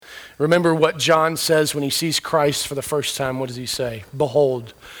Remember what John says when he sees Christ for the first time. What does he say?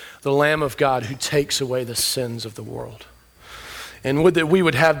 Behold, the Lamb of God who takes away the sins of the world. And would that we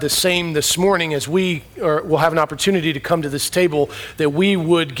would have the same this morning as we will have an opportunity to come to this table, that we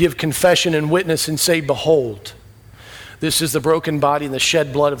would give confession and witness and say, behold, this is the broken body and the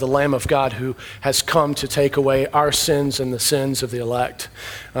shed blood of the Lamb of God who has come to take away our sins and the sins of the elect,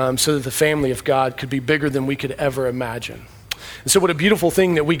 so that the family of God could be bigger than we could ever imagine. And so what a beautiful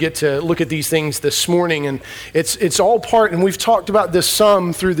thing that we get to look at these things this morning. And it's all part, and we've talked about this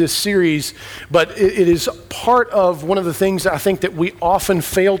some through this series, but it is part of one of the things that I think that we often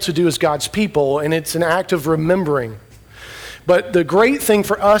fail to do as God's people, and it's an act of remembering. But the great thing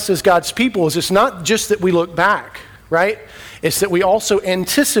for us as God's people is it's not just that we look back, right? It's that we also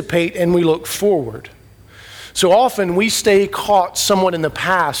anticipate and we look forward. So often we stay caught somewhat in the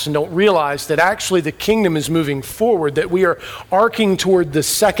past and don't realize that actually the kingdom is moving forward, that we are arcing toward the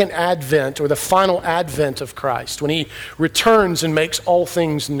second advent or the final advent of Christ when he returns and makes all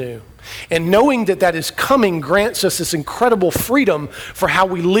things new. And knowing that that is coming grants us this incredible freedom for how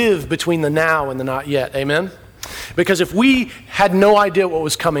we live between the now and the not yet. Amen? Because if we had no idea what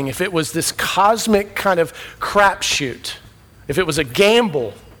was coming, if it was this cosmic kind of crapshoot, if it was a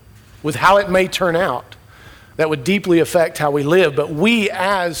gamble with how it may turn out, that would deeply affect how we live. But we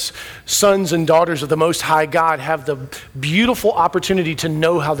as sons and daughters of the Most High God have the beautiful opportunity to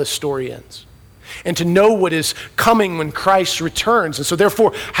know how the story ends and to know what is coming when Christ returns. And so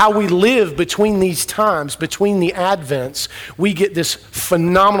therefore, how we live between these times, between the advents, we get this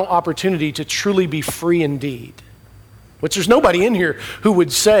phenomenal opportunity to truly be free indeed. Which there's nobody in here who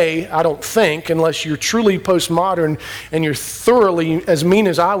would say, I don't think, unless you're truly postmodern and you're thoroughly as mean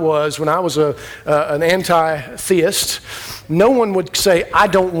as I was when I was an anti-theist, no one would say, I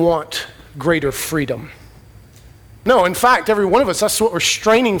don't want greater freedom. No, in fact, every one of us, that's what we're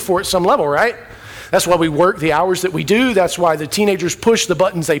straining for at some level, right? That's why we work the hours that we do. That's why the teenagers push the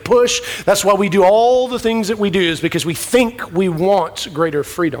buttons they push. That's why we do all the things that we do, is because we think we want greater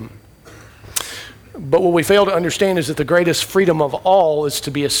freedom. But what we fail to understand is that the greatest freedom of all is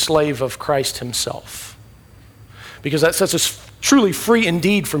to be a slave of Christ himself. Because that sets us truly free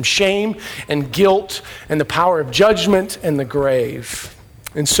indeed from shame and guilt and the power of judgment and the grave.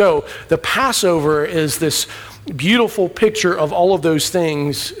 And so the Passover is this beautiful picture of all of those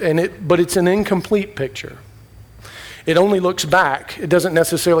things, but it's an incomplete picture. It only looks back. It doesn't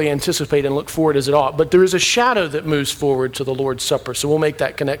necessarily anticipate and look forward as it ought. But there is a shadow that moves forward to the Lord's Supper. So we'll make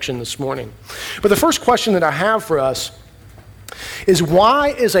that connection this morning. But the first question that I have for us is, why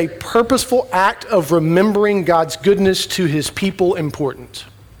is a purposeful act of remembering God's goodness to his people important?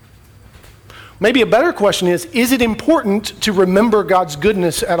 Maybe a better question is it important to remember God's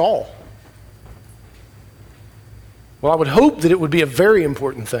goodness at all? Well, I would hope that it would be a very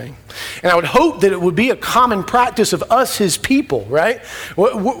important thing. And I would hope that it would be a common practice of us, his people, right?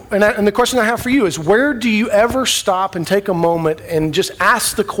 And the question I have for you is, where do you ever stop and take a moment and just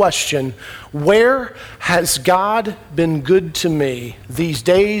ask the question, where has God been good to me these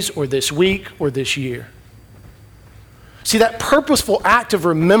days or this week or this year? See, that purposeful act of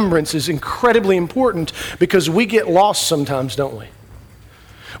remembrance is incredibly important because we get lost sometimes, don't we?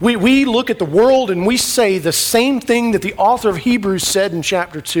 We look at the world and we say the same thing that the author of Hebrews said in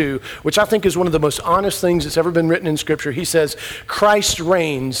chapter 2, which I think is one of the most honest things that's ever been written in Scripture. He says, Christ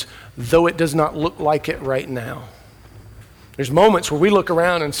reigns, though it does not look like it right now. There's moments where we look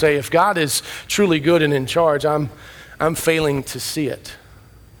around and say, if God is truly good and in charge, I'm failing to see it.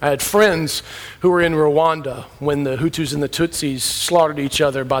 I had friends who were in Rwanda when the Hutus and the Tutsis slaughtered each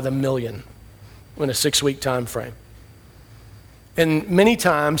other by the million in a 6-week time frame. And many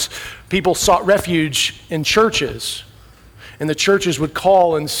times, people sought refuge in churches, and the churches would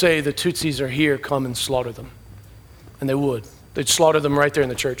call and say, the Tutsis are here, come and slaughter them. And they would. They'd slaughter them right there in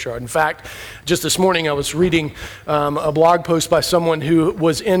the churchyard. In fact, just this morning I was reading a blog post by someone who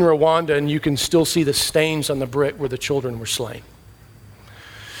was in Rwanda, and you can still see the stains on the brick where the children were slain.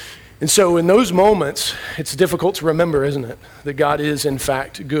 And so in those moments, it's difficult to remember, isn't it, that God is in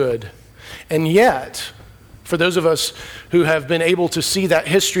fact good. And yet, for those of us who have been able to see that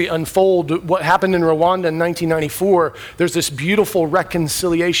history unfold, what happened in Rwanda in 1994, there's this beautiful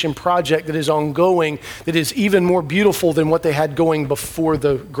reconciliation project that is ongoing that is even more beautiful than what they had going before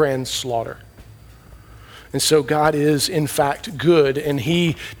the grand slaughter. And so God is in fact good, and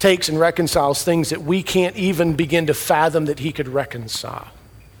he takes and reconciles things that we can't even begin to fathom that he could reconcile.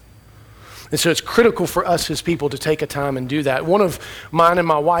 And so it's critical for us as people to take a time and do that. One of mine and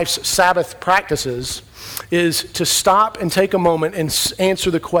my wife's Sabbath practices is to stop and take a moment and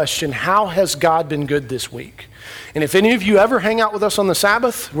answer the question, how has God been good this week? And if any of you ever hang out with us on the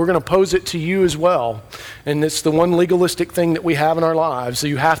Sabbath, we're going to pose it to you as well. And it's the one legalistic thing that we have in our lives. So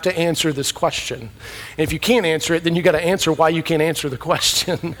you have to answer this question. And if you can't answer it, then you got to answer why you can't answer the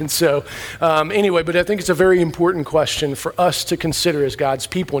question. And so anyway, but I think it's a very important question for us to consider as God's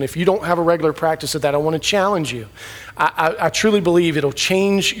people. And if you don't have a regular practice of that, I want to challenge you. I truly believe it'll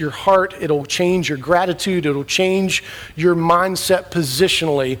change your heart, it'll change your gratitude, it'll change your mindset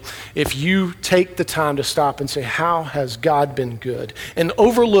positionally if you take the time to stop and say, how has God been good? And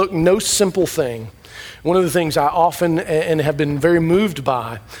overlook no simple thing. One of the things I often and have been very moved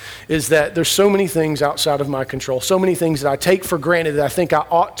by is that there's so many things outside of my control, so many things that I take for granted that I think I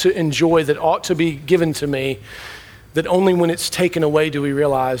ought to enjoy, that ought to be given to me, that only when it's taken away do we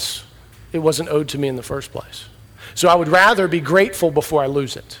realize it wasn't owed to me in the first place. So I would rather be grateful before I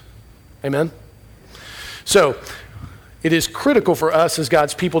lose it. Amen? So it is critical for us as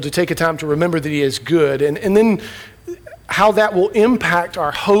God's people to take a time to remember that He is good, and then how that will impact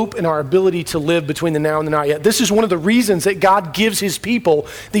our hope and our ability to live between the now and the not yet. This is one of the reasons that God gives His people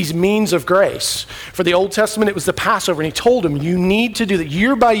these means of grace. For the Old Testament, it was the Passover, and He told them, you need to do that.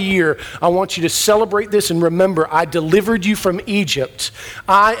 Year by year, I want you to celebrate this and remember, I delivered you from Egypt.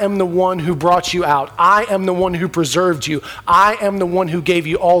 I am the one who brought you out. I am the one who preserved you. I am the one who gave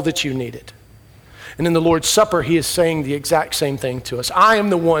you all that you needed. And in the Lord's Supper, He is saying the exact same thing to us. I am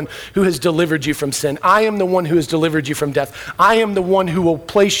the one who has delivered you from sin. I am the one who has delivered you from death. I am the one who will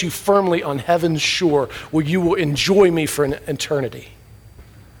place you firmly on heaven's shore where you will enjoy me for an eternity.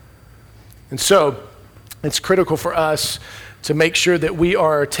 And so it's critical for us to make sure that we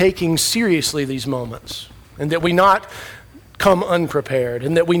are taking seriously these moments and that we not come unprepared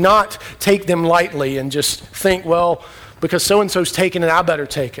and that we not take them lightly and just think, well, because so-and-so's taking it, I better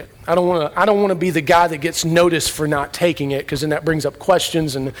take it. I don't want to be the guy that gets noticed for not taking it, because then that brings up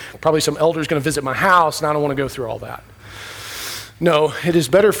questions and probably some elder's going to visit my house, and I don't want to go through all that. No, it is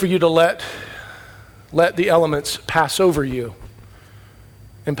better for you to let the elements pass over you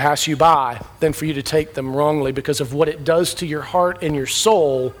and pass you by than for you to take them wrongly because of what it does to your heart and your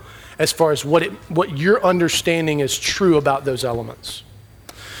soul as far as what your understanding is true about those elements.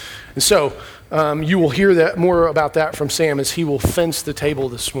 And so, you will hear that more about that from Sam as he will fence the table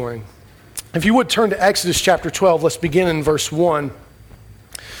this morning. If you would turn to Exodus chapter 12, let's begin in verse 1.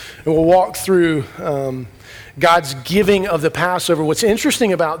 And we'll walk through God's giving of the Passover. What's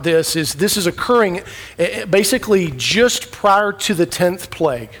interesting about this is occurring basically just prior to the 10th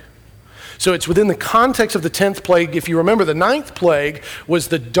plague. So it's within the context of the 10th plague. If you remember, the 9th plague was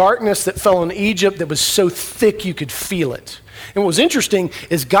the darkness that fell on Egypt that was so thick you could feel it. And what was interesting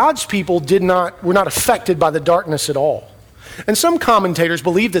is God's people were not affected by the darkness at all. And some commentators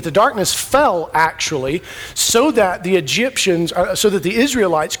believe that the darkness fell actually so that the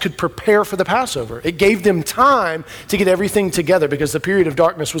Israelites could prepare for the Passover. It gave them time to get everything together because the period of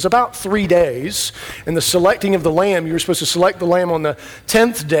darkness was about 3 days. And the selecting of the lamb, you were supposed to select the lamb on the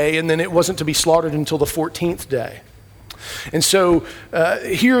 10th day, and then it wasn't to be slaughtered until the 14th day. And so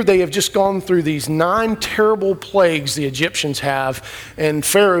here they have just gone through these 9 terrible plagues the Egyptians have, and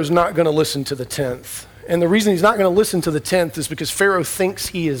Pharaoh's not going to listen to the 10th. And the reason he's not going to listen to the 10th is because Pharaoh thinks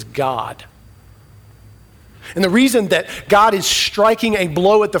he is God. And the reason that God is striking a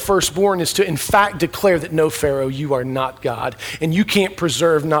blow at the firstborn is to in fact declare that no, Pharaoh, you are not God, and you can't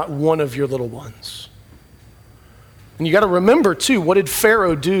preserve not one of your little ones. And you got to remember too, what did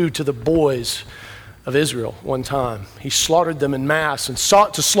Pharaoh do to the boys of Israel one time? He slaughtered them in mass and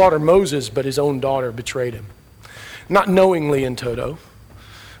sought to slaughter Moses, but his own daughter betrayed him. Not knowingly in toto,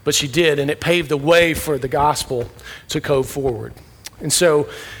 but she did, and it paved the way for the gospel to go forward. And so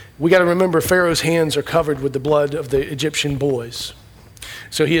we got to remember Pharaoh's hands are covered with the blood of the Egyptian boys.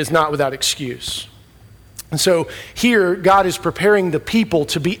 So he is not without excuse. And so here God is preparing the people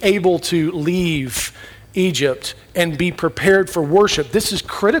to be able to leave Egypt and be prepared for worship. This is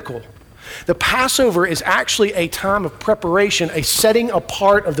critical. The Passover is actually a time of preparation, a setting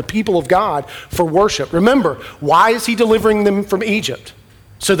apart of the people of God for worship. Remember, why is he delivering them from Egypt?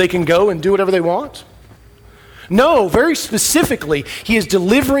 So they can go and do whatever they want? No, very specifically, he is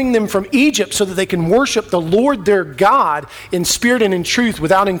delivering them from Egypt so that they can worship the Lord their God in spirit and in truth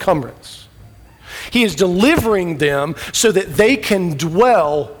without encumbrance. He is delivering them so that they can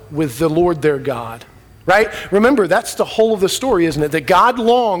dwell with the Lord their God. Right? Remember, that's the whole of the story, isn't it? That God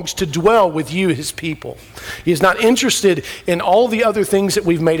longs to dwell with you, his people. He is not interested in all the other things that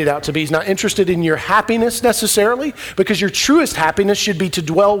we've made it out to be. He's not interested in your happiness necessarily, because your truest happiness should be to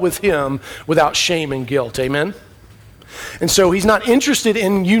dwell with him without shame and guilt. Amen? And so he's not interested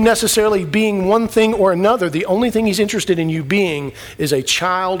in you necessarily being one thing or another. The only thing he's interested in you being is a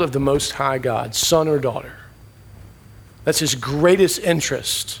child of the Most High God, son or daughter. That's his greatest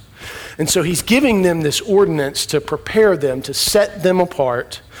interest. And so he's giving them this ordinance to prepare them, to set them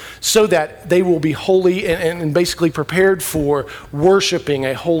apart so that they will be holy and basically prepared for worshiping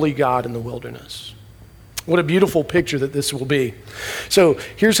a holy God in the wilderness. What a beautiful picture that this will be. So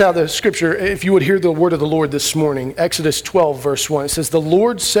here's how the scripture, if you would hear the word of the Lord this morning, Exodus 12, verse 1, it says, "The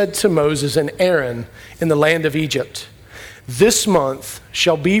Lord said to Moses and Aaron in the land of Egypt, 'This month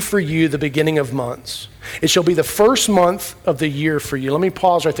shall be for you the beginning of months. It shall be the first month of the year for you.'" Let me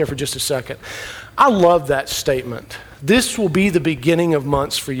pause right there for just a second. I love that statement. This will be the beginning of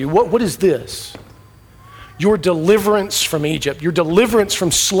months for you. What is this? Your deliverance from Egypt, your deliverance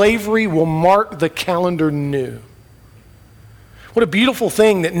from slavery will mark the calendar new. What a beautiful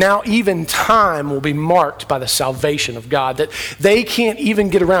thing that now even time will be marked by the salvation of God, that they can't even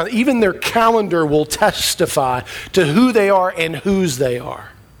get around. Even their calendar will testify to who they are and whose they are.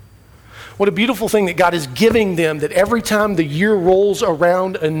 What a beautiful thing that God is giving them, that every time the year rolls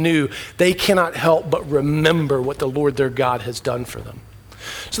around anew, they cannot help but remember what the Lord their God has done for them.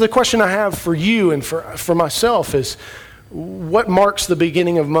 So the question I have for you and for myself is, what marks the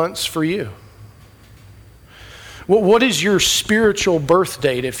beginning of months for you? What is your spiritual birth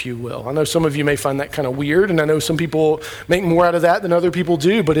date, if you will? I know some of you may find that kind of weird, and I know some people make more out of that than other people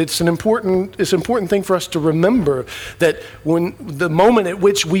do, but it's an important thing for us to remember that when the moment at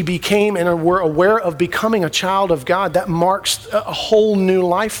which we became and were aware of becoming a child of God, that marks a whole new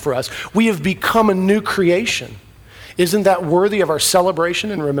life for us. We have become a new creation. Isn't that worthy of our celebration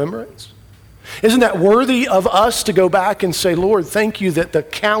and remembrance? Isn't that worthy of us to go back and say, Lord, thank you that the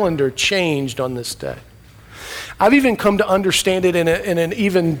calendar changed on this day? I've even come to understand it in an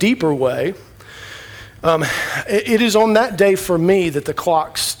even deeper way. It is on that day for me that the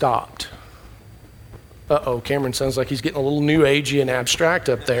clock stopped. Cameron sounds like he's getting a little new agey and abstract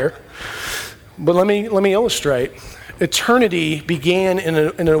up there. But let me illustrate. Eternity began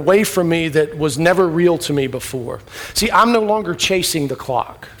in a way for me that was never real to me before. See, I'm no longer chasing the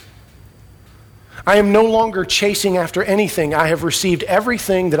clock. I am no longer chasing after anything. I have received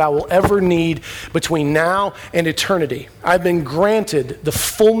everything that I will ever need between now and eternity. I've been granted the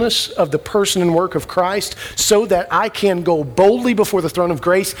fullness of the person and work of Christ so that I can go boldly before the throne of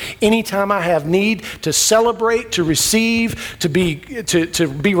grace anytime I have need to celebrate, to receive, to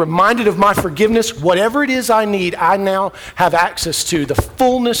be reminded of my forgiveness. Whatever it is I need, I now have access to the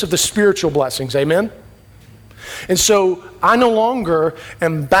fullness of the spiritual blessings. Amen? And so I no longer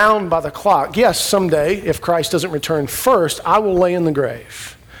am bound by the clock. Yes, someday, if Christ doesn't return first, I will lay in the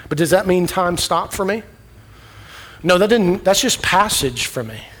grave. But does that mean time stopped for me? No, that's just passage for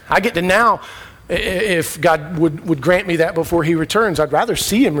me. I get to now, if God would grant me that before he returns, I'd rather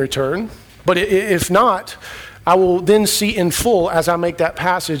see him return. But if not, I will then see in full as I make that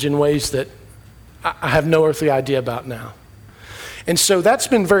passage in ways that I have no earthly idea about now. And so that's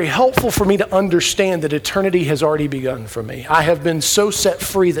been very helpful for me to understand that eternity has already begun for me. I have been so set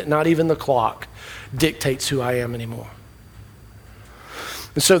free that not even the clock dictates who I am anymore.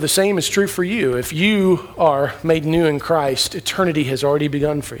 And so the same is true for you. If you are made new in Christ, eternity has already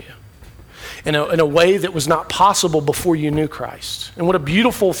begun for you in a way that was not possible before you knew Christ. And what a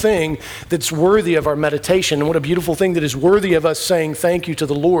beautiful thing that's worthy of our meditation, and what a beautiful thing that is worthy of us saying thank you to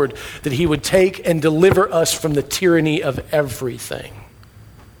the Lord that he would take and deliver us from the tyranny of everything.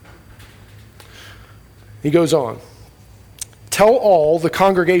 He goes on. "Tell all the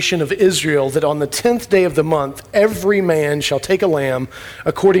congregation of Israel that on the 10th day of the month, every man shall take a lamb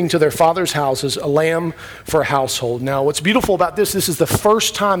according to their father's houses, a lamb for a household." Now, what's beautiful about this is the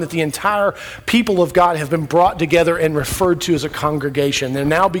first time that the entire people of God have been brought together and referred to as a congregation. They're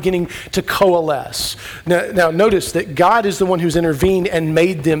now beginning to coalesce. Now, notice that God is the one who's intervened and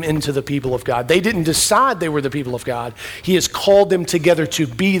made them into the people of God. They didn't decide they were the people of God. He has called them together to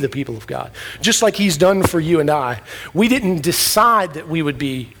be the people of God, just like he's done for you and I. We didn't decide that we would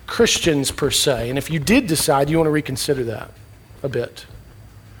be Christians per se. And if you did decide, you want to reconsider that a bit.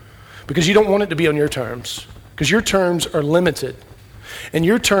 Because you don't want it to be on your terms. Because your terms are limited. And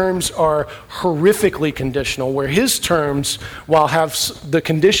your terms are horrifically conditional, where his terms, while have the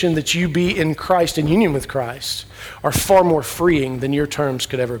condition that you be in Christ, in union with Christ, are far more freeing than your terms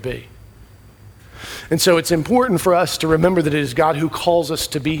could ever be. And so it's important for us to remember that it is God who calls us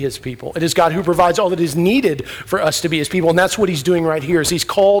to be his people. It is God who provides all that is needed for us to be his people. And that's what he's doing right here, is he's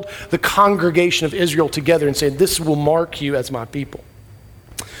called the congregation of Israel together and saying, this will mark you as my people.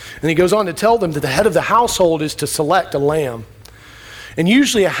 And he goes on to tell them that the head of the household is to select a lamb. And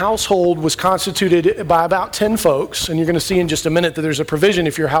usually a household was constituted by about 10 folks, and you're going to see in just a minute that there's a provision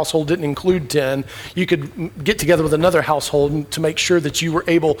if your household didn't include 10. You could get together with another household to make sure that you were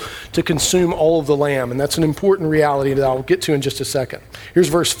able to consume all of the lamb, and that's an important reality that I'll get to in just a second. Here's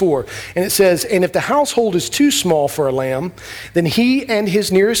verse 4, and it says, "And if the household is too small for a lamb, then he and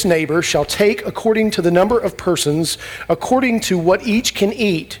his nearest neighbor shall take according to the number of persons, according to what each can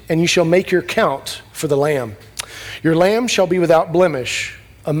eat, and you shall make your count for the lamb. Your lamb shall be without blemish,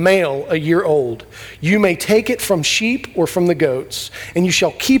 a male a year old. You may take it from sheep or from the goats, and you shall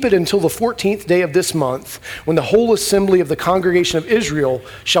keep it until the 14th day of this month, when the whole assembly of the congregation of Israel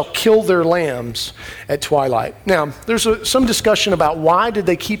shall kill their lambs at twilight." Now, there's some discussion about why did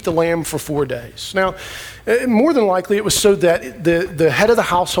they keep the lamb for 4 days. Now, more than likely it was so that the head of the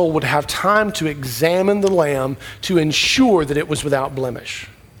household would have time to examine the lamb to ensure that it was without blemish,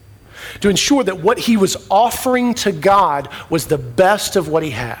 to ensure that what he was offering to God was the best of what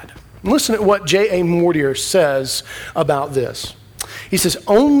he had. And listen to what J.A. Mortier says about this. He says,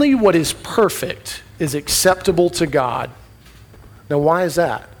 "Only what is perfect is acceptable to God." Now, why is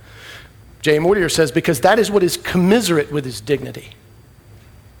that? J.A. Mortier says, because that is what is commiserate with his dignity.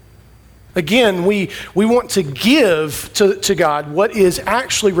 Again, we want to give to God what is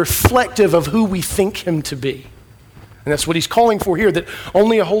actually reflective of who we think him to be. And that's what he's calling for here, that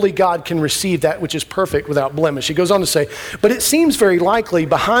only a holy God can receive that which is perfect without blemish. He goes on to say, "But it seems very likely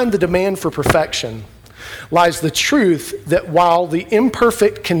behind the demand for perfection lies the truth that while the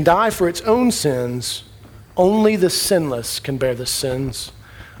imperfect can die for its own sins, only the sinless can bear the sins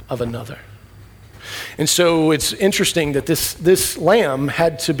of another." And so it's interesting that this lamb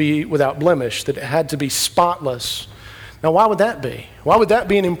had to be without blemish, that it had to be spotless. Now, why would that be? Why would that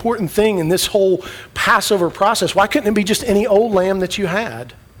be an important thing in this whole Passover process? Why couldn't it be just any old lamb that you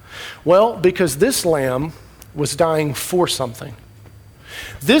had? Well, because this lamb was dying for something.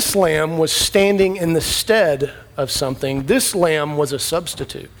 This lamb was standing in the stead of something. This lamb was a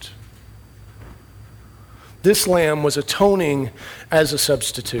substitute. This lamb was atoning as a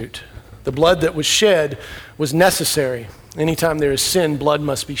substitute. The blood that was shed was necessary. Anytime there is sin, blood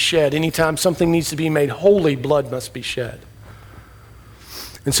must be shed. Anytime something needs to be made holy, blood must be shed.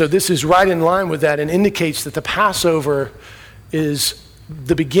 And so this is right in line with that and indicates that the Passover is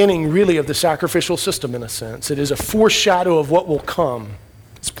the beginning really of the sacrificial system in a sense. It is a foreshadow of what will come.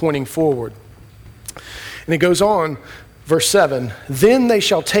 It's pointing forward. And it goes on, verse 7, "Then they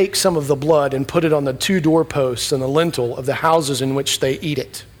shall take some of the blood and put it on the 2 doorposts and the lintel of the houses in which they eat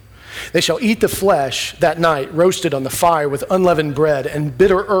it. They shall eat the flesh that night, roasted on the fire with unleavened bread, and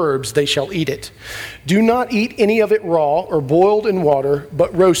bitter herbs they shall eat it. Do not eat any of it raw or boiled in water,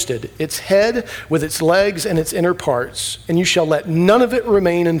 but roasted, its head with its legs and its inner parts. And you shall let none of it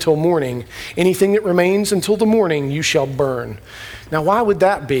remain until morning. Anything that remains until the morning you shall burn." Now, why would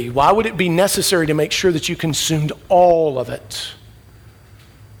that be? Why would it be necessary to make sure that you consumed all of it?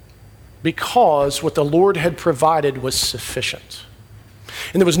 Because what the Lord had provided was sufficient.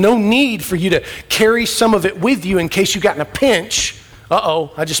 And there was no need for you to carry some of it with you in case you got in a pinch.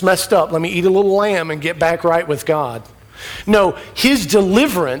 Uh-oh, I just messed up. Let me eat a little lamb and get back right with God. No, his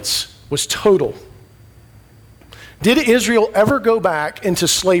deliverance was total. Did Israel ever go back into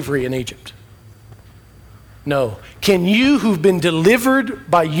slavery in Egypt? No. Can you, who've been delivered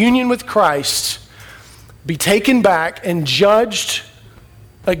by union with Christ, be taken back and judged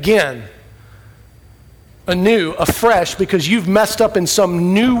again, anew, afresh, because you've messed up in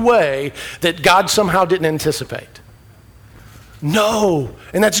some new way that God somehow didn't anticipate? No,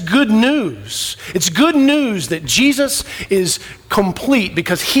 and that's good news. It's good news that Jesus is complete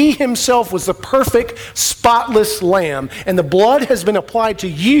because he himself was the perfect, spotless lamb, and the blood has been applied to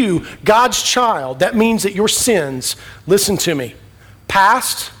you, God's child. That means that your sins, listen to me,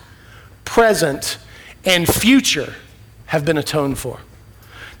 past, present, and future have been atoned for.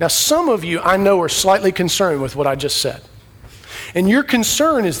 Now, some of you, I know, are slightly concerned with what I just said. And your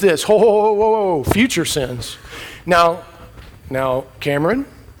concern is this, future sins. Now, Cameron,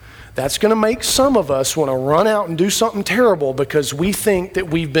 that's going to make some of us want to run out and do something terrible because we think that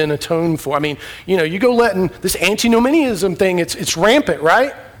we've been atoned for. I mean, you go letting this antinomianism thing, it's rampant,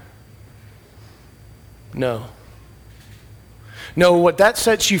 right? No. No, what that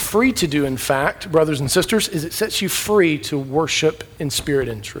sets you free to do, in fact, brothers and sisters, is it sets you free to worship in spirit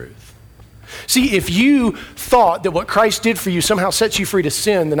and truth. See, if you thought that what Christ did for you somehow sets you free to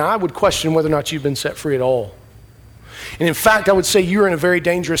sin, then I would question whether or not you've been set free at all. And in fact, I would say you're in a very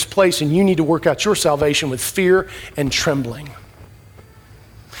dangerous place and you need to work out your salvation with fear and trembling.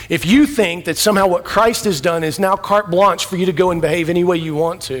 If you think that somehow what Christ has done is now carte blanche for you to go and behave any way you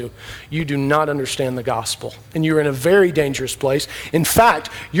want to, you do not understand the gospel. And you're in a very dangerous place. In fact,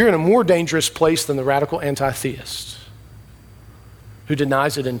 you're in a more dangerous place than the radical anti-theist who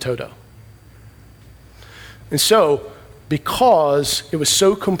denies it in toto. And so, because it was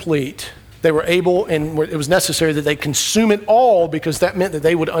so complete, they were able, and it was necessary that they consume it all, because that meant that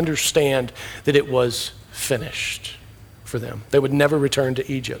they would understand that it was finished for them. They would never return to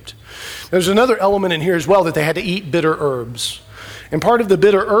Egypt. There's another element in here as well, that they had to eat bitter herbs. And part of the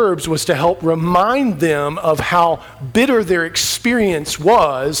bitter herbs was to help remind them of how bitter their experience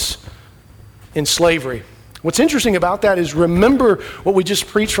was in slavery. What's interesting about that is, remember what we just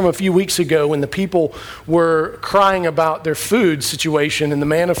preached from a few weeks ago when the people were crying about their food situation and the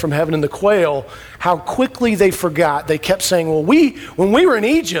manna from heaven and the quail, how quickly they forgot. They kept saying, well, when we were in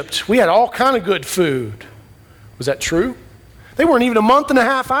Egypt, we had all kind of good food. Was that true? They weren't even a month and a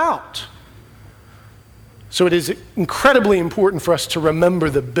half out. So it is incredibly important for us to remember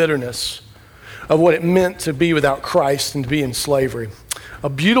the bitterness of what it meant to be without Christ and to be in slavery. A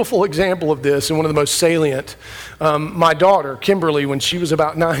beautiful example of this, and one of the most salient, my daughter, Kimberly, when she was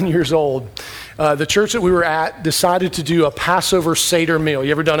about 9 years old, the church that we were at decided to do a Passover Seder meal. You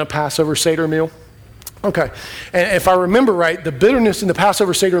ever done a Passover Seder meal? Okay. And if I remember right, the bitterness in the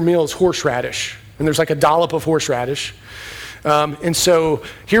Passover Seder meal is horseradish. And there's like a dollop of horseradish. And so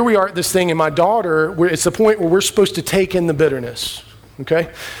here we are at this thing, and my daughter, it's the point where we're supposed to take in the bitterness.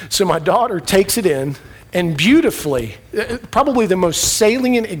 Okay? So my daughter takes it in, and beautifully, probably the most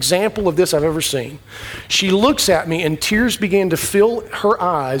salient example of this I've ever seen, she looks at me and tears began to fill her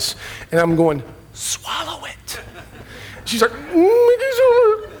eyes, and I'm going, swallow it. She's like,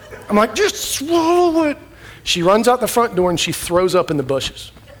 I'm like, just swallow it. She runs out the front door and she throws up in the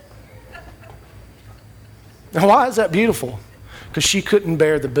bushes. Now, why is that beautiful? Because she couldn't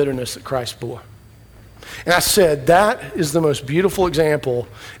bear the bitterness that Christ bore. And I said, that is the most beautiful example,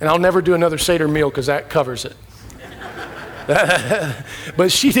 and I'll never do another Seder meal because that covers it.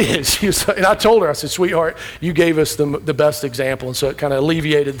 But she did. And I told her, I said, sweetheart, you gave us the best example, and so it kind of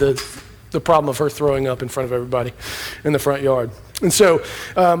alleviated the problem of her throwing up in front of everybody in the front yard. And so,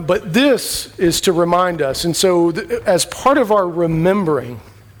 but this is to remind us, and so as part of our remembering,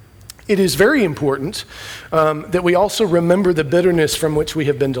 it is very important that we also remember the bitterness from which we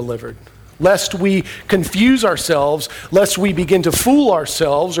have been delivered, lest we confuse ourselves, lest we begin to fool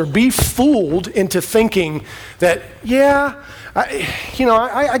ourselves or be fooled into thinking that,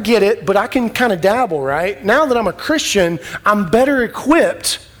 I get it, but I can kind of dabble, right? Now that I'm a Christian, I'm better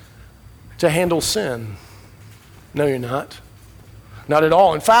equipped to handle sin. No, you're not. Not at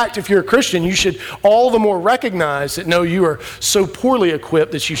all. In fact, if you're a Christian, you should all the more recognize that, no, you are so poorly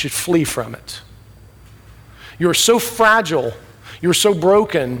equipped that you should flee from it. You are so fragile, you're so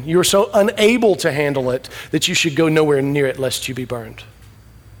broken, you're so unable to handle it that you should go nowhere near it lest you be burned.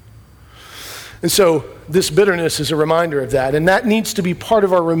 And so this bitterness is a reminder of that, and that needs to be part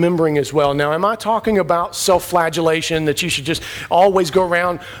of our remembering as well. Now, am I talking about self-flagellation, that you should just always go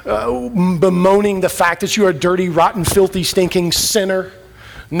around bemoaning the fact that you are a dirty, rotten, filthy, stinking sinner?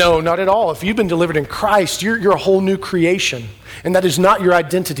 No, not at all. If you've been delivered in Christ, you're a whole new creation, and that is not your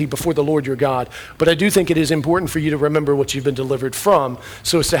identity before the Lord your God. But I do think it is important for you to remember what you've been delivered from,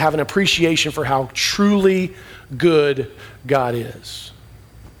 so as to have an appreciation for how truly good God is.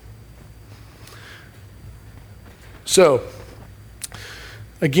 So,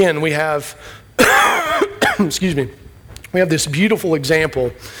 again, we have, excuse me, we have this beautiful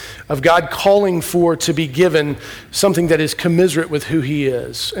example of God calling for to be given something that is commiserate with who he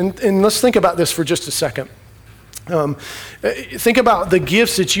is. And let's think about this for just a second. Think about the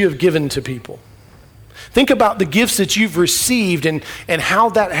gifts that you have given to people. Think about the gifts that you've received and how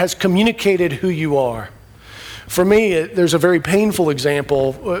that has communicated who you are. For me, there's a very painful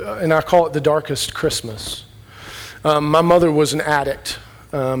example, and I call it the darkest Christmas. My mother was an addict,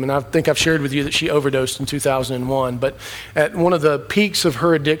 and I think I've shared with you that she overdosed in 2001. But at one of the peaks of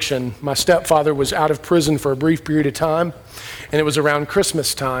her addiction, my stepfather was out of prison for a brief period of time, and it was around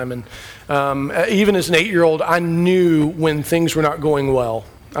Christmas time. And even as an 8-year-old, I knew when things were not going well.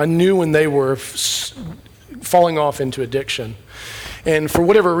 I knew when they were falling off into addiction. And for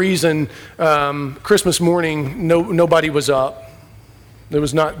whatever reason, Christmas morning, nobody was up. It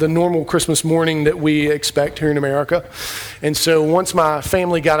was not the normal Christmas morning that we expect here in America. And so once my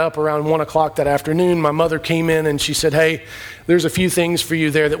family got up around 1 o'clock that afternoon, my mother came in and she said, hey, there's a few things for you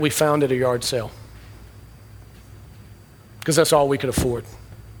there that we found at a yard sale. Because that's all we could afford.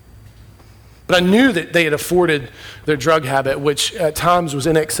 But I knew that they had afforded their drug habit, which at times was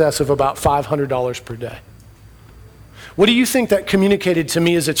in excess of about $500 per day. What do you think that communicated to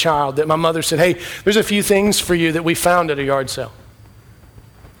me as a child that my mother said, hey, there's a few things for you that we found at a yard sale?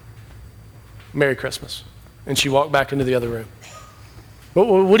 Merry Christmas. And she walked back into the other room.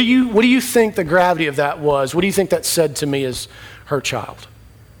 What do you think the gravity of that was? What do you think that said to me as her child?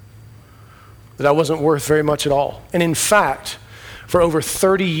 That I wasn't worth very much at all. And in fact, for over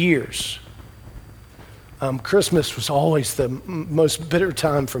 30 years, Christmas was always the most bitter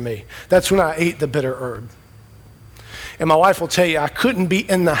time for me. That's when I ate the bitter herb. And my wife will tell you, I couldn't be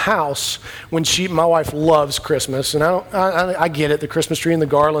in the house when my wife loves Christmas. And I get it, the Christmas tree and the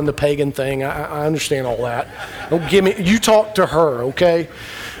garland, the pagan thing. I understand all that. Don't give me, you talk to her, okay?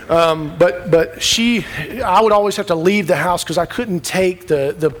 But I would always have to leave the house because I couldn't take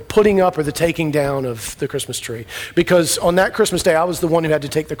the putting up or the taking down of the Christmas tree. Because on that Christmas day, I was the one who had to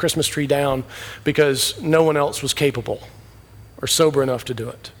take the Christmas tree down because no one else was capable or sober enough to do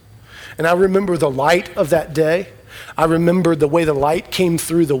it. And I remember the light of that day. I remember the way the light came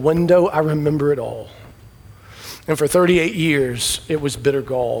through the window. I remember it all. And for 38 years, it was bitter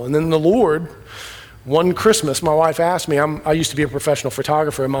gall. And then the Lord, one Christmas, my wife asked me, I used to be a professional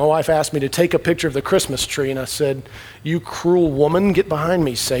photographer, and my wife asked me to take a picture of the Christmas tree, and I said, you cruel woman, get behind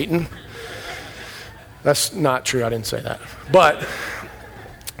me, Satan. That's not true, I didn't say that. But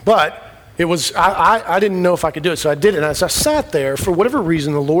it was, I didn't know if I could do it, so I did it. And as I sat there, for whatever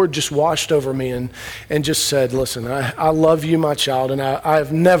reason, the Lord just washed over me and just said, listen, I love you, my child, and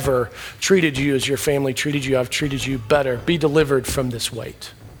I've never treated you as your family treated you. I've treated you better. Be delivered from this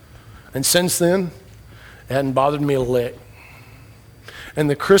weight. And since then, it hadn't bothered me a lick. And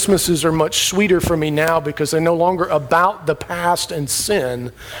the Christmases are much sweeter for me now because they're no longer about the past and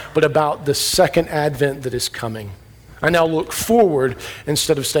sin, but about the second advent that is coming. I now look forward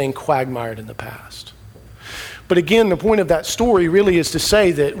instead of staying quagmired in the past. But again, the point of that story really is to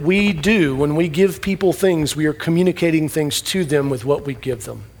say that when we give people things, we are communicating things to them with what we give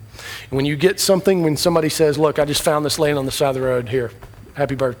them. And when you get something, when somebody says, look, I just found this laying on the side of the road, here,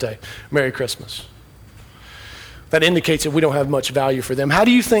 happy birthday, Merry Christmas. That indicates that we don't have much value for them. How do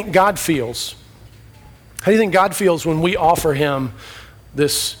you think God feels? How do you think God feels when we offer him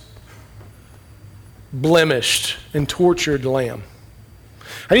this blemished and tortured lamb?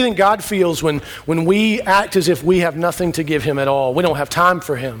 How do you think God feels when we act as if we have nothing to give him at all? We don't have time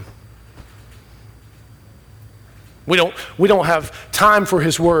for him. We don't have time for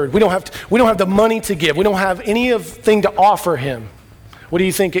his word. We don't have the money to give. We don't have anything to offer him. What do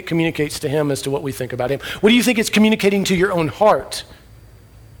you think it communicates to him as to what we think about him? What do you think it's communicating to your own heart?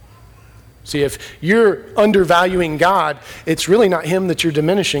 See, if you're undervaluing God, it's really not him that you're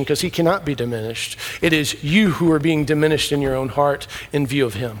diminishing because he cannot be diminished. It is you who are being diminished in your own heart in view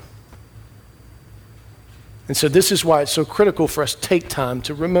of him. And so this is why it's so critical for us to take time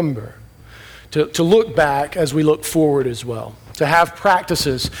to remember, to look back as we look forward as well, to have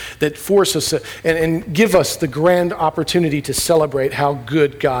practices that force us and give us the grand opportunity to celebrate how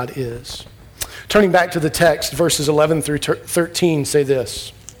good God is. Turning back to the text, verses 11 through 13 say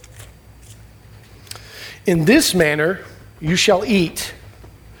this. In this manner you shall eat,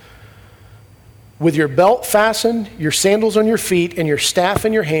 with your belt fastened, your sandals on your feet, and your staff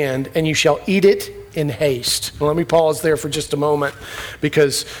in your hand, and you shall eat it in haste. Well, let me pause there for just a moment,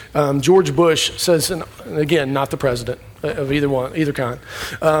 because George Bush says, and again, not the president of either kind.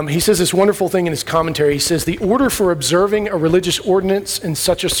 He says this wonderful thing in his commentary. He says, the order for observing a religious ordinance in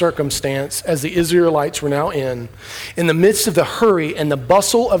such a circumstance as the Israelites were now in the midst of the hurry and the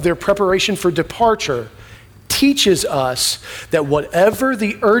bustle of their preparation for departure, teaches us that whatever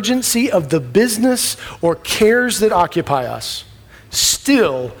the urgency of the business or cares that occupy us,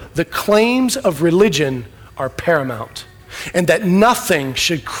 still the claims of religion are paramount, and that nothing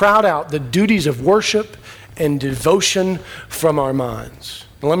should crowd out the duties of worship and devotion from our minds.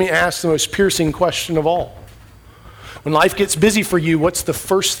 Now, let me ask the most piercing question of all. When life gets busy for you, what's the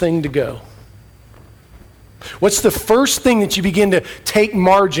first thing to go? What's the first thing that you begin to take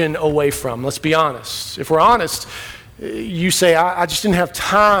margin away from? Let's be honest. If we're honest, you say, I just didn't have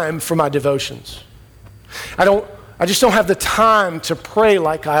time for my devotions. I just don't have the time to pray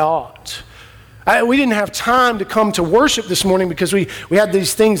like I ought. We didn't have time to come to worship this morning because we had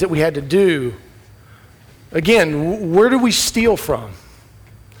these things that we had to do. Again, where do we steal from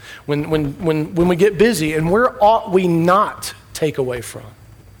when we get busy, and where ought we not take away from?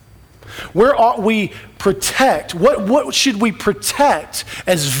 Where ought we protect? What should we protect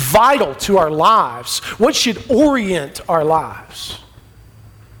as vital to our lives? What should orient our lives?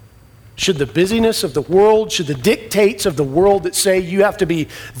 Should the busyness of the world, should the dictates of the world that say you have to be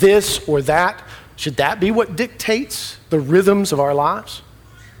this or that, should that be what dictates the rhythms of our lives?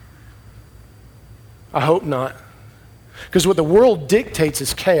 I hope not. Because what the world dictates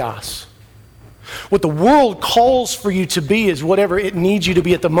is chaos. What the world calls for you to be is whatever it needs you to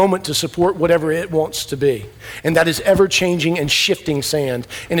be at the moment to support whatever it wants to be. And that is ever-changing and shifting sand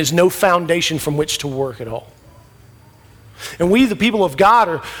and is no foundation from which to work at all. And we, the people of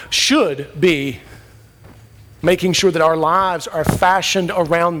God, should be making sure that our lives are fashioned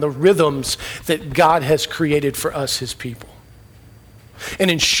around the rhythms that God has created for us, his people. And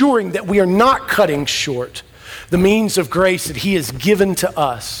ensuring that we are not cutting short the means of grace that he has given to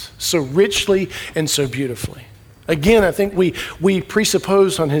us so richly and so beautifully. Again, I think we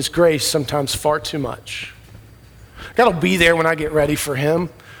presuppose on his grace sometimes far too much. God will be there when I get ready for him.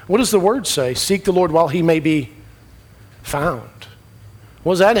 What does the word say? Seek the Lord while he may be found.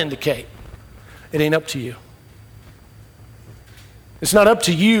 What does that indicate? It ain't up to you. It's not up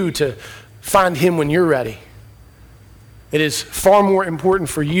to you to find him when you're ready. It is far more important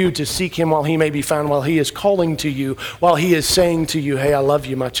for you to seek him while he may be found, while he is calling to you, while he is saying to you, hey, I love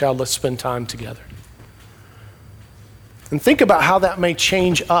you, my child, let's spend time together. And think about how that may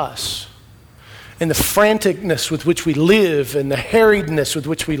change us and the franticness with which we live and the harriedness with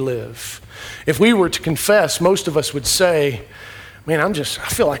which we live. If we were to confess, most of us would say, man, I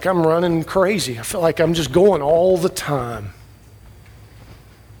feel like I'm running crazy. I feel like I'm just going all the time.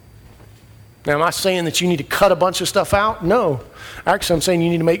 Now, am I saying that you need to cut a bunch of stuff out? No. Actually, I'm saying you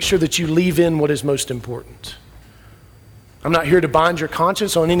need to make sure that you leave in what is most important. I'm not here to bind your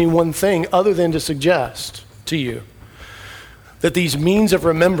conscience on any one thing other than to suggest to you that these means of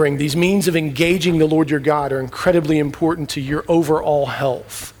remembering, these means of engaging the Lord your God are incredibly important to your overall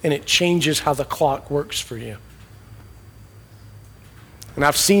health, and it changes how the clock works for you. And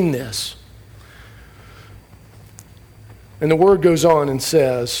I've seen this. And the word goes on and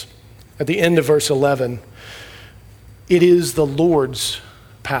says, at the end of verse 11, it is the Lord's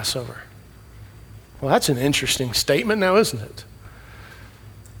Passover. Well, that's an interesting statement now, isn't it?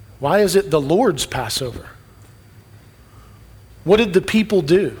 Why is it the Lord's Passover? What did the people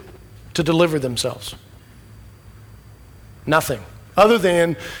do to deliver themselves? Nothing, other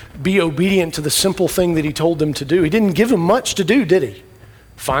than be obedient to the simple thing that he told them to do. He didn't give them much to do, did he?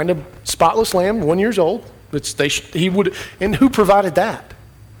 Find a spotless lamb, 1 year old. And who provided that?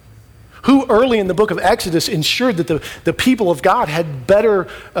 Who early in the book of Exodus ensured that the people of God had better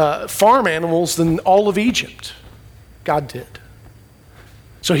farm animals than all of Egypt? God did.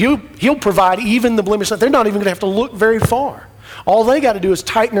 So he'll provide even the blemish. They're not even going to have to look very far. All they got to do is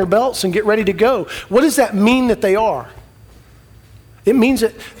tighten their belts and get ready to go. What does that mean that they are? It means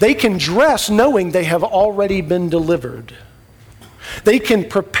that they can dress knowing they have already been delivered. They can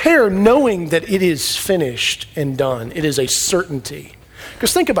prepare knowing that it is finished and done. It is a certainty.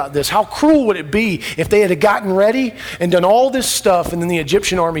 Because think about this. How cruel would it be if they had gotten ready and done all this stuff and then the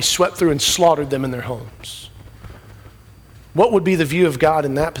Egyptian army swept through and slaughtered them in their homes? What would be the view of God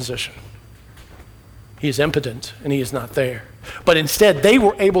in that position? He is impotent and he is not there. But instead, they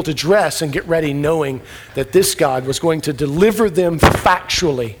were able to dress and get ready knowing that this God was going to deliver them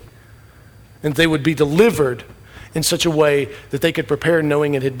factually, and they would be delivered in such a way that they could prepare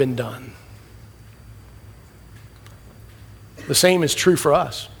knowing it had been done. The same is true for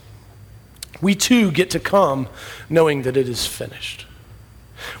us. We too get to come knowing that it is finished.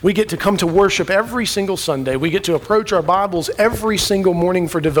 We get to come to worship every single Sunday. We get to approach our Bibles every single morning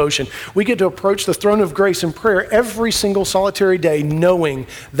for devotion. We get to approach the throne of grace in prayer every single solitary day knowing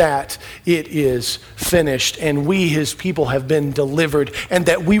that it is finished and we, his people, have been delivered and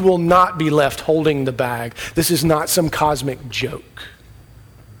that we will not be left holding the bag. This is not some cosmic joke.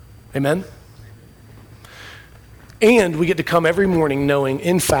 Amen? And we get to come every morning knowing,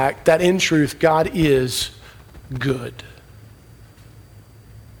 in fact, that in truth, God is good.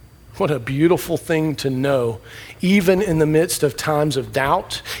 What a beautiful thing to know, even in the midst of times of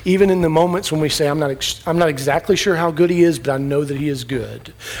doubt, even in the moments when we say, I'm not exactly sure how good he is, but I know that he is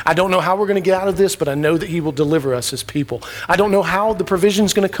good. I don't know how we're going to get out of this, but I know that he will deliver us as people. I don't know how the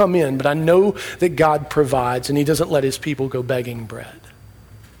provision's going to come in, but I know that God provides and he doesn't let his people go begging bread.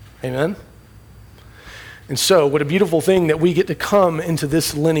 Amen? And so, what a beautiful thing that we get to come into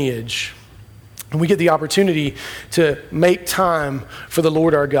this lineage. And we get the opportunity to make time for the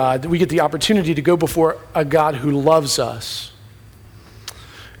Lord our God. We get the opportunity to go before a God who loves us.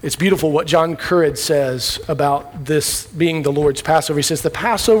 It's beautiful what John Currid says about this being the Lord's Passover. He says, the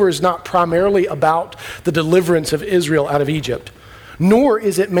Passover is not primarily about the deliverance of Israel out of Egypt, nor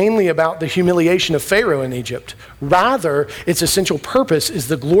is it mainly about the humiliation of Pharaoh in Egypt. Rather, its essential purpose is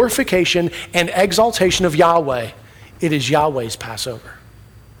the glorification and exaltation of Yahweh. It is Yahweh's Passover.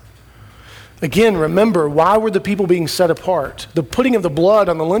 Again, remember, why were the people being set apart? The putting of the blood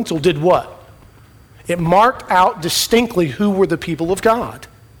on the lintel did what? It marked out distinctly who were the people of God.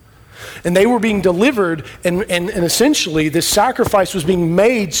 And they were being delivered, and essentially this sacrifice was being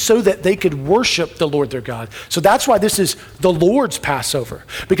made so that they could worship the Lord their God. So that's why this is the Lord's Passover,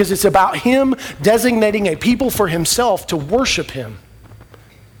 because it's about him designating a people for himself to worship him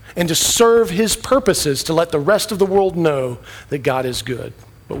and to serve his purposes, to let the rest of the world know that God is good.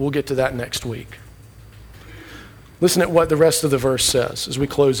 But we'll get to that next week. Listen at what the rest of the verse says as we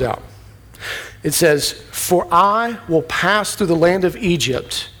close out. It says, "For I will pass through the land of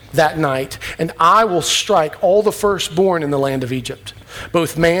Egypt that night, and I will strike all the firstborn in the land of Egypt,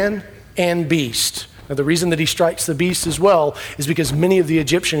 both man and beast." Now, the reason that he strikes the beast as well is because many of the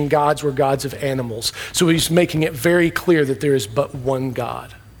Egyptian gods were gods of animals. So he's making it very clear that there is but one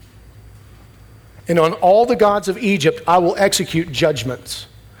God. "And on all the gods of Egypt I will execute judgments.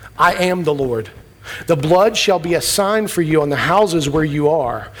 I am the Lord. The blood shall be a sign for you on the houses where you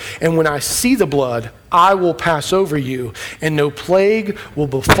are. And when I see the blood, I will pass over you, and no plague will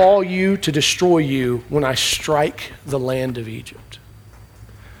befall you to destroy you when I strike the land of Egypt."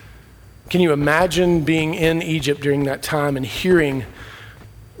 Can you imagine being in Egypt during that time and hearing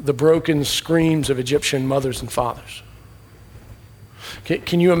the broken screams of Egyptian mothers and fathers?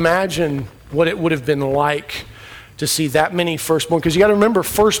 Can you imagine what it would have been like to see that many firstborn? Because you got to remember,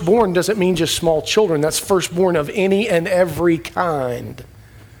 firstborn doesn't mean just small children. That's firstborn of any and every kind.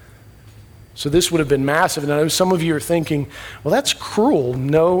 So this would have been massive. And I know some of you are thinking, well, that's cruel.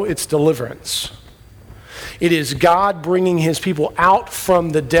 No, it's deliverance. It is God bringing his people out from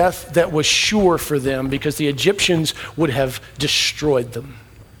the death that was sure for them, because the Egyptians would have destroyed them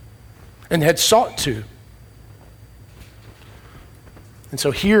and had sought to. And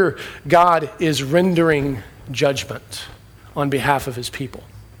so here God is rendering judgment on behalf of his people.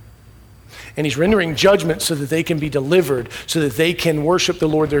 And he's rendering judgment so that they can be delivered, so that they can worship the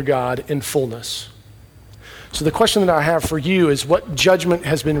Lord their God in fullness. So the question that I have for you is, what judgment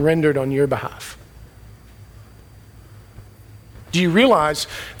has been rendered on your behalf? Do you realize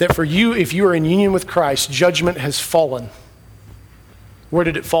that for you, if you are in union with Christ, judgment has fallen? Where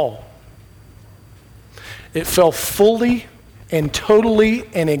did it fall? It fell fully and totally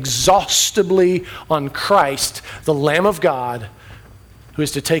and exhaustively on Christ, the Lamb of God, who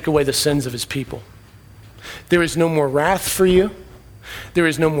is to take away the sins of his people. There is no more wrath for you. There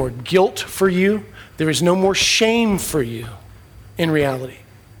is no more guilt for you. There is no more shame for you in reality.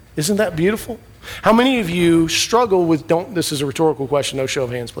 Isn't that beautiful? How many of you struggle with, this is a rhetorical question, no show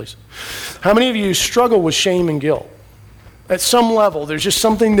of hands, please. How many of you struggle with shame and guilt? At some level, there's just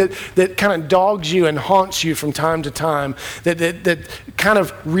something that kind of dogs you and haunts you from time to time, that kind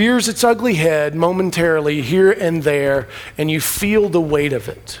of rears its ugly head momentarily here and there, and you feel the weight of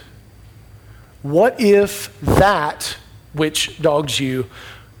it. What if that which dogs you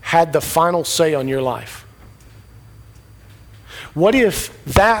had the final say on your life? What if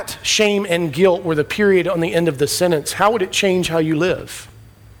that shame and guilt were the period on the end of the sentence? How would it change how you live?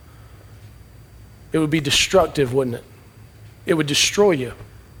 It would be destructive, wouldn't it? It would destroy you,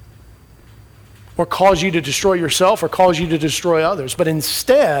 or cause you to destroy yourself, or cause you to destroy others. But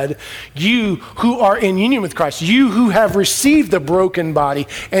instead, you who are in union with Christ, you who have received the broken body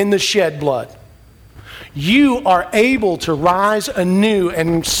and the shed blood, you are able to rise anew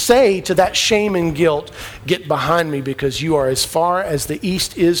and say to that shame and guilt, "Get behind me, because you are as far as the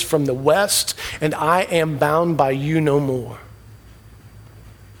east is from the west, and I am bound by you no more."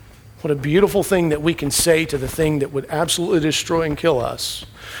 What a beautiful thing that we can say to the thing that would absolutely destroy and kill us,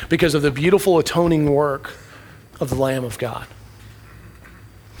 because of the beautiful atoning work of the Lamb of God.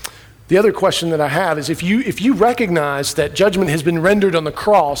 The other question that I have is, if you recognize that judgment has been rendered on the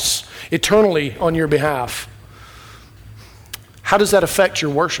cross eternally on your behalf, how does that affect your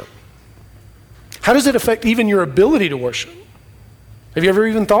worship? How does it affect even your ability to worship? Have you ever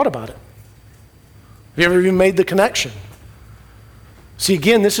even thought about it? Have you ever even made the connection? See,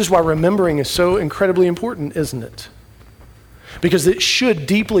 again, this is why remembering is so incredibly important, isn't it? Because it should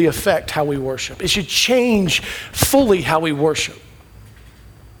deeply affect how we worship. It should change fully how we worship.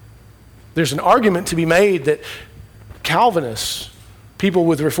 There's an argument to be made that Calvinists, people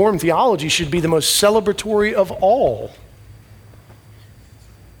with Reformed theology, should be the most celebratory of all.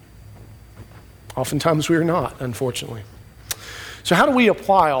 Oftentimes we are not, unfortunately. So how do we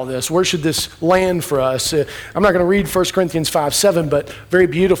apply all this? Where should this land for us? I'm not going to read 1 Corinthians 5:7, but very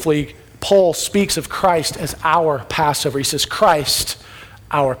beautifully, Paul speaks of Christ as our Passover. He says, Christ,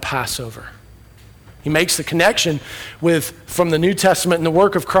 our Passover. He makes the connection from the New Testament and the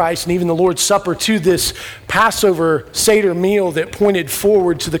work of Christ and even the Lord's Supper to this Passover Seder meal that pointed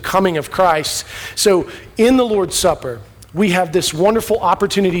forward to the coming of Christ. So in the Lord's Supper, we have this wonderful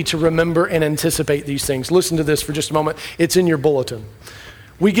opportunity to remember and anticipate these things. Listen to this for just a moment. It's in your bulletin.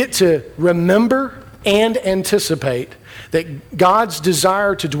 We get to remember and anticipate that God's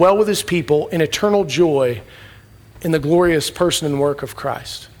desire to dwell with his people in eternal joy in the glorious person and work of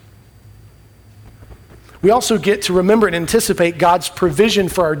Christ. We also get to remember and anticipate God's provision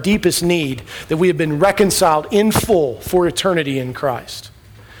for our deepest need, that we have been reconciled in full for eternity in Christ.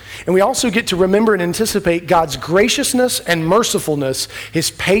 And we also get to remember and anticipate God's graciousness and mercifulness,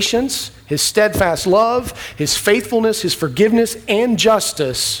 his patience, his steadfast love, his faithfulness, his forgiveness, and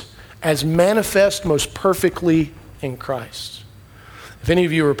justice as manifest most perfectly in Christ. If any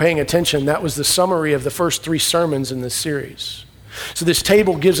of you were paying attention, that was the summary of the first 3 sermons in this series. So this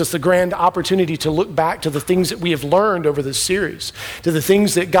table gives us the grand opportunity to look back to the things that we have learned over this series, to the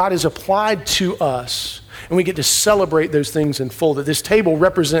things that God has applied to us, and we get to celebrate those things in full. That this table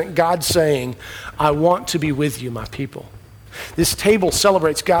represents God saying, I want to be with you, my people. This table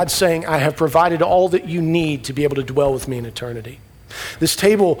celebrates God saying, I have provided all that you need to be able to dwell with me in eternity. This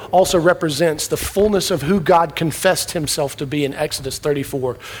table also represents the fullness of who God confessed himself to be in Exodus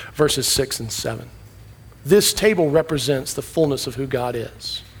 34, verses 6 and 7. This table represents the fullness of who God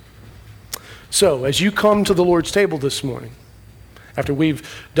is. So, as you come to the Lord's table this morning, after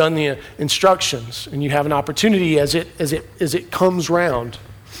we've done the instructions and you have an opportunity as it comes round,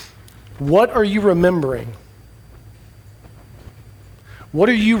 what are you remembering? What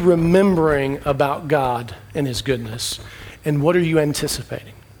are you remembering about God and his goodness? And what are you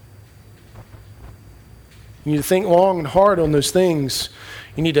anticipating? You need to think long and hard on those things.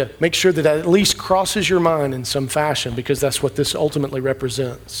 You need to make sure that at least crosses your mind in some fashion, because that's what this ultimately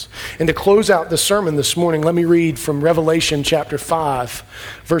represents. And to close out the sermon this morning, let me read from Revelation chapter 5,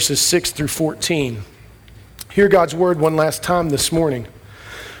 verses 6 through 14. Hear God's word one last time this morning.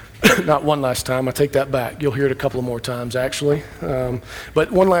 Not one last time, I take that back. You'll hear it a couple of more times, actually.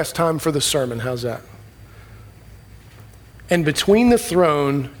 But one last time for the sermon. How's that? And between the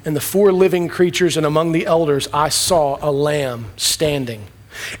throne and the 4 living creatures and among the elders, I saw a lamb standing,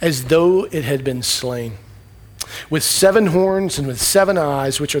 as though it had been slain, with 7 horns and with 7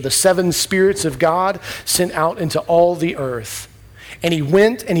 eyes, which are the 7 spirits of God sent out into all the earth. And he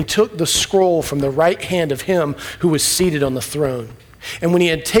went and he took the scroll from the right hand of him who was seated on the throne. And when he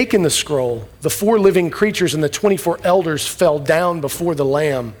had taken the scroll, the 4 living creatures and the 24 elders fell down before the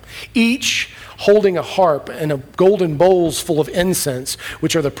Lamb, each holding a harp and golden bowls full of incense,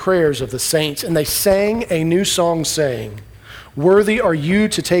 which are the prayers of the saints. And they sang a new song, saying, Worthy are you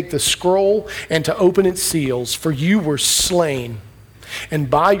to take the scroll and to open its seals, for you were slain, and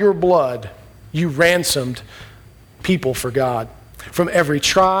by your blood you ransomed people for God, from every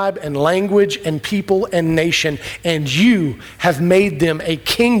tribe and language and people and nation, and you have made them a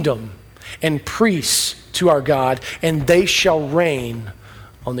kingdom and priests to our God, and they shall reign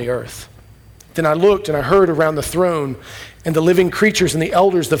on the earth. Then I looked and I heard around the throne and the living creatures and the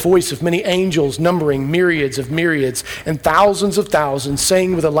elders the voice of many angels, numbering myriads of myriads and thousands of thousands,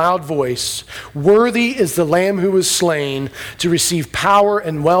 saying with a loud voice, Worthy is the Lamb who was slain to receive power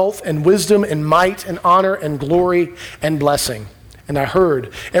and wealth and wisdom and might and honor and glory and blessing. And I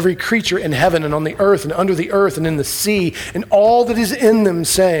heard every creature in heaven and on the earth and under the earth and in the sea and all that is in them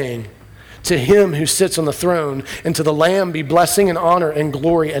saying, To him who sits on the throne and to the Lamb be blessing and honor and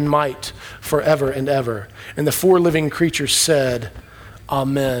glory and might forever and ever. And the 4 living creatures said,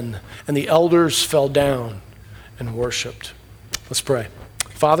 Amen. And the elders fell down and worshiped. Let's pray.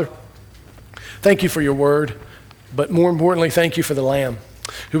 Father, thank you for your word, but more importantly, thank you for the Lamb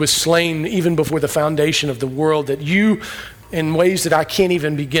who was slain even before the foundation of the world, that you, in ways that I can't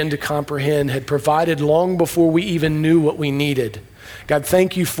even begin to comprehend, had provided long before we even knew what we needed. God,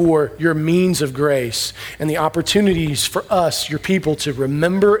 thank you for your means of grace and the opportunities for us, your people, to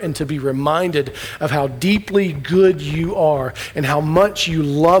remember and to be reminded of how deeply good you are and how much you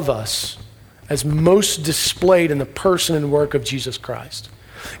love us, as most displayed in the person and work of Jesus Christ.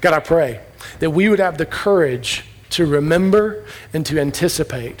 God, I pray that we would have the courage to remember and to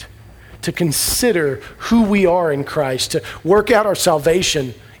anticipate, to consider who we are in Christ, to work out our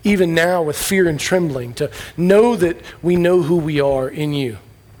salvation even now with fear and trembling, to know that we know who we are in you.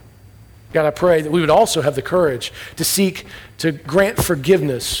 God, I pray that we would also have the courage to seek to grant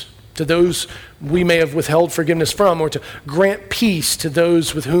forgiveness to those we may have withheld forgiveness from, or to grant peace to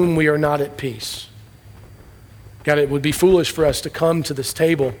those with whom we are not at peace. God, it would be foolish for us to come to this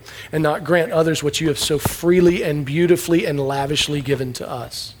table and not grant others what you have so freely and beautifully and lavishly given to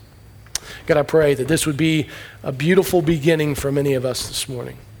us. God, I pray that this would be a beautiful beginning for many of us this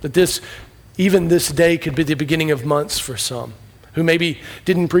morning. That even this day could be the beginning of months for some who maybe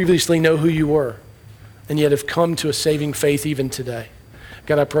didn't previously know who you were. and yet have come to a saving faith even today.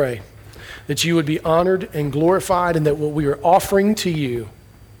 God, I pray that you would be honored and glorified, and that what we are offering to you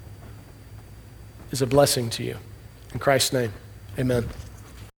is a blessing to you. In Christ's name, amen.